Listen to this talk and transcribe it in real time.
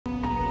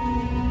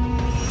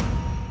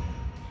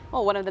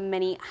Well, one of the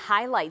many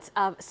highlights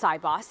of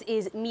Sibos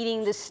is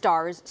meeting the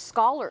STARS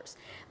scholars.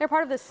 They're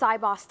part of the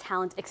Sibos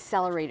Talent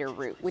Accelerator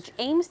Route, which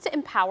aims to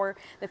empower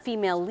the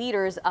female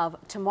leaders of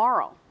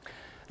tomorrow.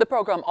 The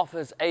program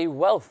offers a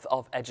wealth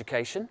of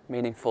education,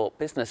 meaningful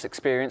business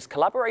experience,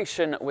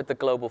 collaboration with the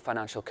global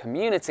financial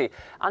community,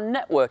 and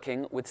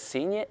networking with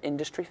senior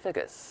industry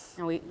figures.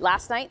 And we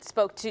last night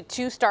spoke to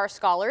 2 STAR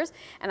scholars,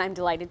 and I'm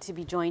delighted to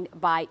be joined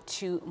by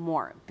 2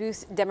 more.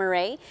 Buse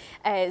Demiray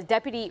is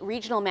Deputy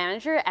Regional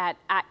Manager at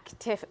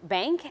Aktif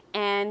Bank,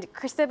 and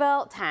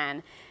Christabel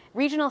Tan,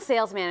 Regional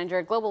Sales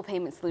Manager, Global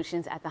Payment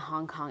Solutions at the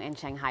Hong Kong and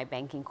Shanghai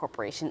Banking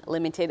Corporation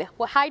Limited.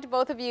 Well, hi to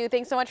both of you.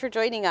 Thanks so much for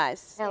joining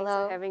us. Hello.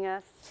 Thanks for having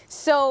us.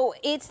 So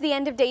it's the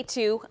end of day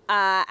 2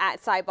 at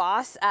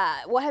Sibos.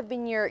 What have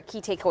been your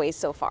key takeaways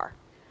so far?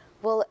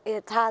 Well,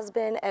 it has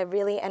been a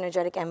really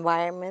energetic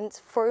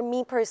environment. For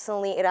me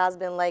personally, it has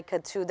been like a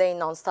 2-day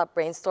nonstop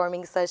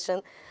brainstorming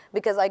session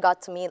because I got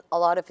to meet a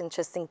lot of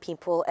interesting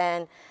people,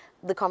 and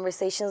the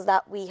conversations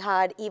that we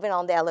had, even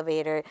on the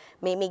elevator,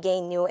 made me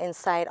gain new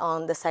insight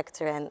on the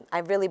sector, and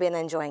I've really been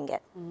enjoying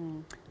it.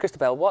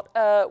 Christabel,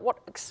 what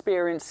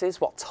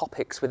experiences, what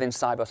topics within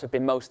Sibos have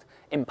been most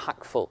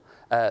impactful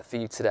for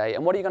you today,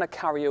 and what are you going to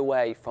carry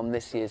away from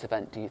this year's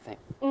event, do you think?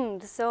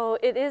 So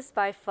it is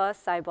my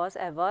first Sibos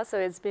ever, so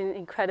it's been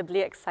incredibly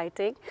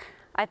exciting.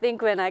 I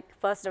think when I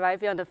first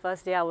arrived here on the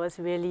first day, I was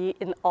really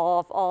in awe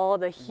of all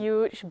the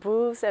huge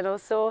booths and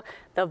also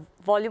the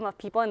volume of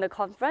people in the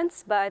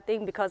conference. But I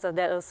think because of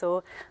that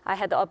also, I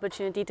had the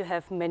opportunity to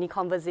have many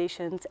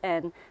conversations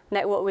and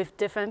network with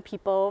different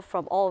people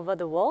from all over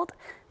the world.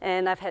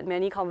 And I've had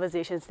many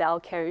conversations that I'll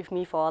carry with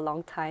me for a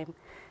long time.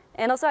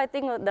 And also I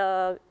think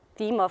the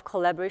theme of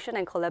collaboration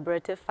and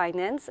collaborative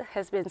finance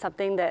has been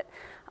something that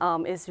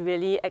is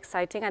really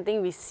exciting. I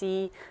think we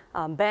see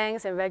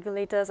banks and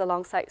regulators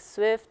alongside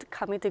SWIFT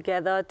coming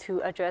together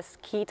to address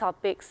key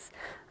topics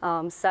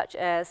such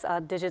as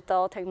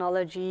digital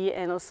technology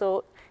and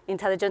also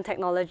intelligent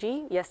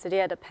technology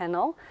yesterday at the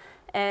panel,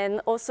 and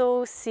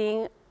also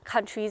seeing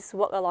countries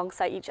work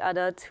alongside each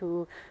other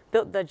to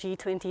build the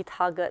G20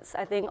 targets.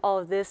 I think all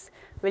of this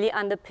really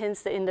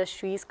underpins the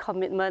industry's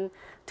commitment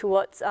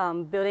towards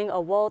building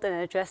a world and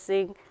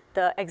addressing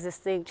the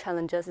existing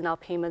challenges in our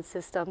payment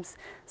systems.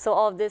 So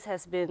all of this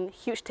has been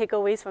huge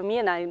takeaways for me,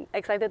 and I'm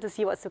excited to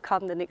see what's to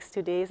come the next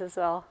 2 days as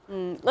well.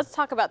 Let's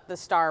talk about the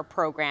STAR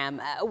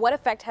program. What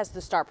effect has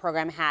the STAR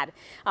program had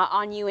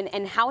on you,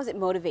 and how has it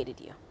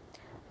motivated you?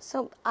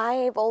 So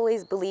I've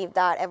always believed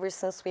that ever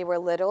since we were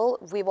little,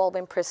 we've all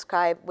been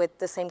prescribed with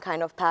the same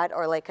kind of path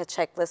or like a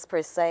checklist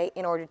per se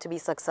in order to be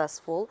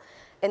successful.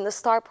 In the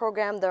STAR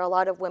program, there are a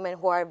lot of women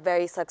who are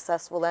very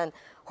successful and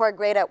who are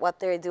great at what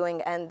they're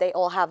doing, and they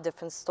all have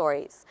different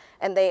stories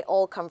and they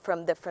all come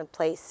from different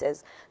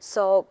places.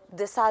 So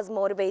this has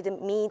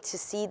motivated me to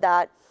see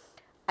that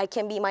I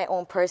can be my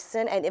own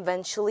person, and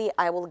eventually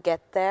I will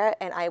get there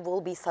and I will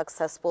be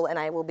successful and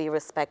I will be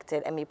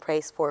respected and be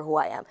praised for who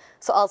I am.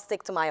 So I'll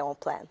stick to my own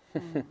plan.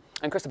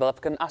 And Christabel, if I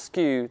can ask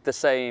you the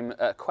same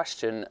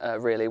question,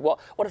 really, what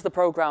has the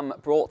program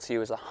brought to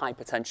you as a high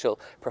potential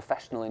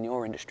professional in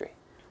your industry?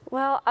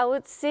 Well, I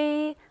would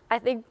say, I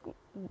think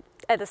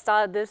at the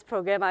start of this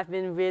program, I've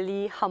been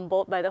really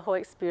humbled by the whole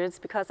experience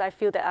because I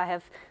feel that I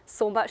have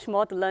so much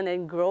more to learn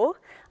and grow.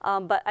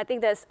 But I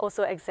think that's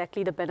also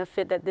exactly the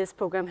benefit that this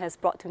program has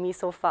brought to me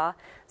so far.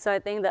 So I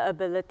think the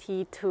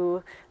ability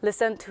to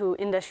listen to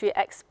industry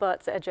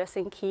experts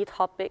addressing key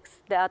topics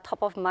that are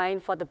top of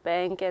mind for the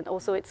bank and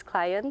also its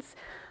clients.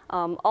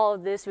 All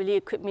of this really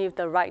equipped me with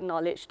the right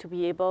knowledge to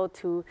be able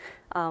to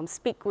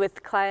speak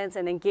with clients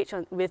and engage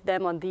with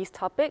them on these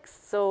topics.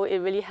 So it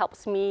really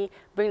helps me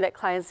bring that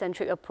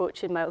client-centric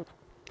approach in my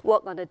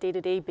work on a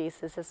day-to-day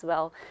basis as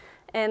well.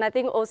 And I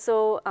think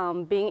also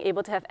being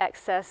able to have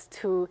access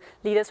to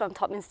leaders from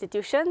top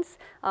institutions.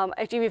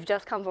 Actually, we've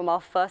just come from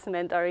our first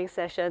mentoring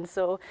session,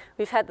 so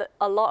we've had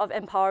a lot of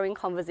empowering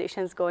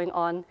conversations going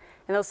on.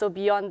 And also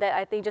beyond that,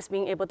 I think just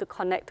being able to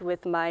connect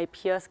with my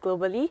peers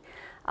globally,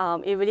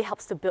 it really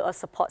helps to build a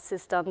support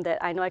system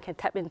that I know I can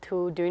tap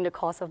into during the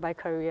course of my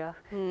career.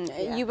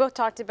 Yeah. You both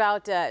talked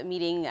about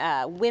meeting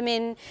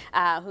women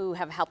who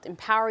have helped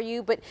empower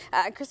you, but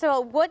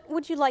Christabel, what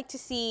would you like to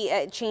see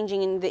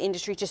changing in the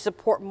industry to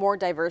support more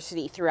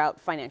diversity throughout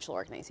financial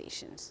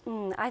organizations?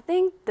 I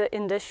think the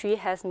industry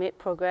has made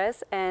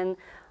progress, and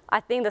I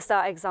think the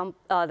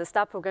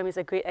STAR program is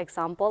a great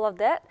example of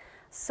that.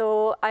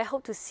 So I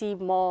hope to see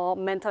more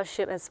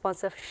mentorship and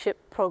sponsorship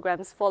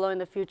programs follow in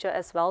the future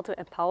as well to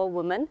empower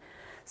women.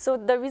 So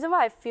the reason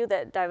why I feel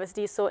that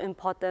diversity is so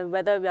important,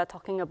 whether we are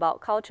talking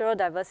about cultural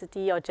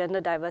diversity or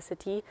gender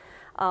diversity,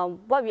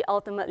 what we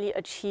ultimately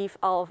achieve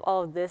out of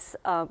all of this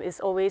is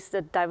always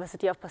the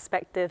diversity of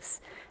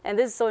perspectives. And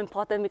this is so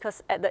important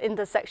because at the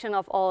intersection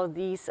of all of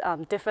these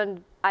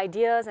different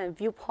ideas and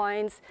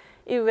viewpoints,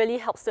 it really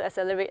helps to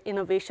accelerate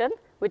innovation,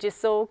 which is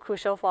so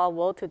crucial for our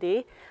world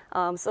today.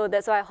 So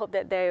that's why I hope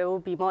that there will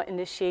be more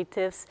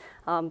initiatives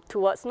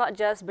towards not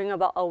just bring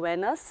about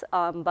awareness,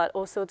 but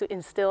also to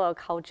instill a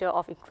culture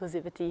of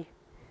inclusivity.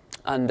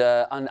 And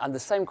the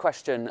same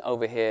question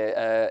over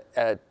here,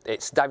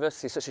 it's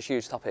diversity is such a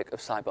huge topic of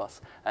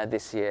Sibos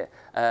this year.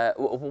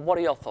 What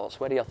are your thoughts?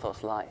 Where do your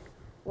thoughts lie?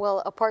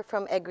 Well, apart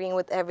from agreeing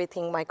with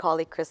everything my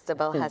colleague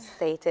Christabel has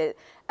stated,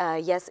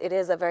 yes, it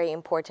is a very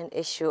important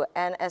issue.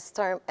 And as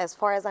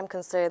far as I'm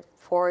concerned,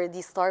 for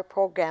the STAR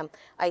program,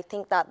 I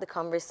think that the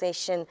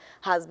conversation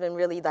has been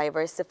really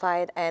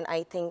diversified, and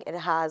I think it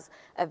has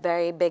a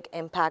very big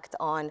impact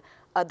on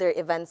other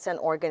events and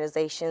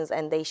organizations,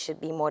 and they should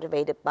be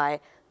motivated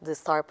by the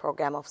STAR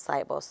program of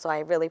Sibos. So I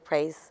really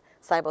praise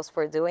Sibos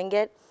for doing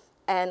it.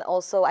 And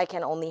also, I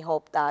can only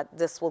hope that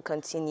this will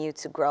continue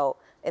to grow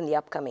in the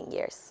upcoming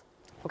years.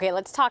 Okay,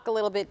 let's talk a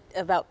little bit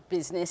about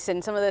business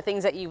and some of the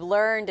things that you've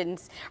learned and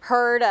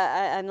heard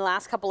in the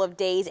last couple of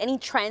days. Any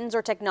trends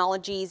or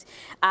technologies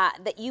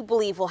that you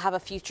believe will have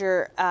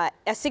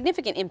a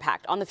significant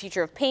impact on the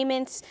future of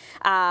payments,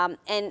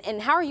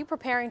 and how are you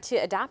preparing to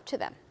adapt to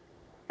them?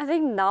 I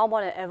think now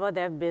more than ever,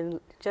 there have been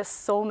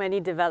just so many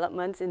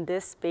developments in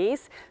this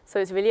space. So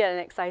it's really an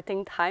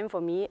exciting time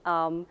for me.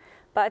 But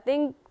I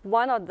think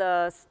one of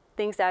the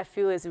things that I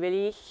feel is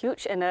really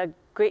huge and a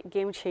great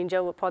game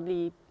changer would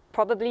probably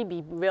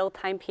be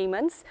real-time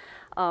payments.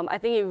 I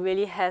think it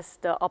really has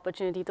the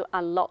opportunity to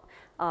unlock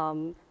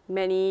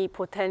many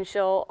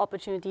potential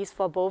opportunities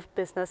for both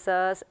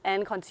businesses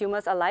and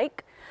consumers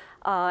alike.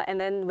 And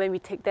then when we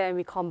take that and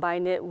we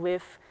combine it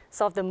with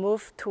sort of the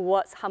move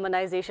towards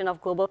harmonization of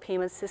global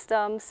payment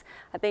systems,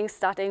 I think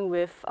starting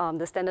with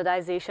the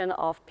standardization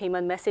of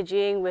payment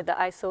messaging with the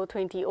ISO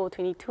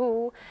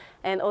 20022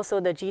 and also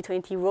the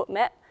G20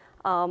 roadmap,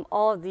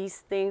 all of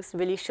these things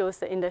really shows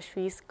the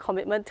industry's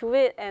commitment to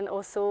it and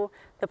also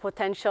the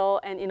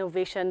potential and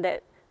innovation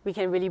that we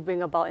can really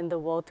bring about in the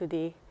world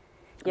today.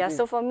 Yeah,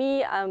 so for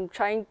me, I'm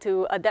trying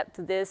to adapt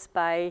to this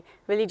by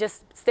really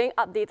just staying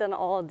updated on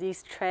all of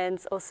these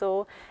trends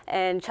also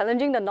and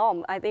challenging the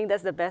norm. I think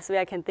that's the best way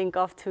I can think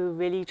of to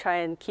really try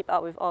and keep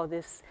up with all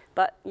this.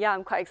 But yeah,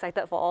 I'm quite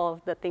excited for all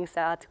of the things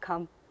that are to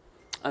come.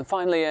 And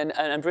finally,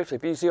 and briefly,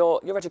 because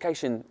your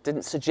education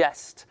didn't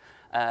suggest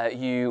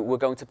you were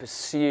going to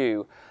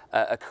pursue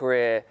a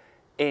career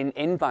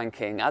in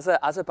banking as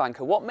a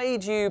banker. What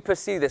made you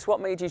pursue this? What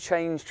made you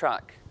change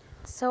track?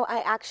 So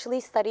I actually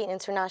studied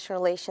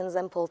international relations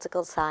and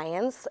political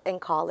science in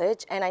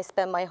college, and I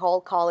spent my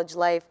whole college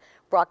life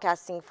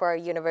broadcasting for our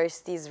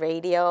university's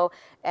radio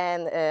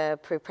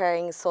and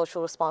preparing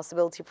social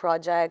responsibility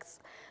projects.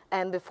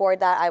 And before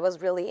that, I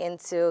was really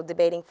into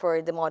debating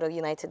for the Model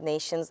United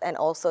Nations and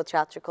also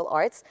theatrical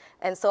arts.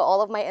 And so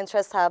all of my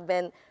interests have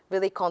been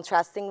really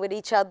contrasting with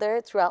each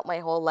other throughout my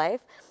whole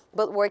life.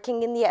 But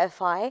working in the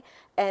FI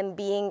and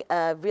being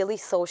really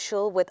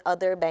social with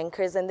other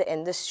bankers in the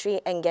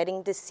industry and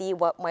getting to see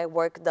what my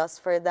work does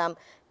for them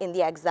in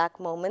the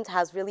exact moment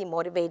has really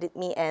motivated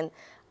me. And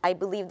I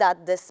believe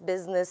that this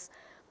business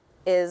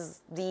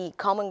is the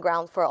common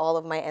ground for all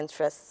of my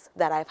interests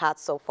that I've had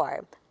so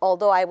far.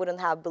 Although I wouldn't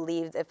have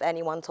believed if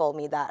anyone told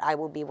me that I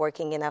would be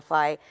working in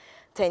FI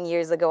 10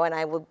 years ago and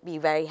I would be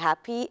very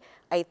happy,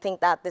 I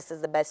think that this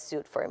is the best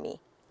suit for me.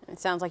 It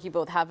sounds like you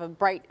both have a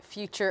bright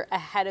future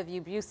ahead of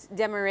you. Buse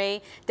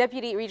Demiray,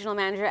 Deputy Regional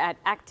Manager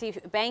at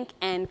Aktif Bank,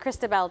 and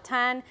Christabel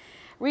Tan,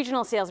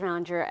 Regional Sales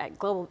Manager at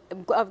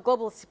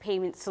Global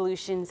Payment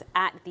Solutions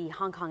at the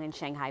Hong Kong and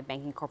Shanghai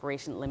Banking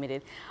Corporation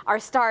Limited. Our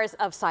stars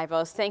of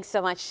Sibos, thanks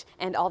so much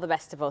and all the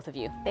best to both of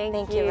you.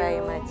 Thank you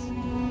very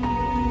much.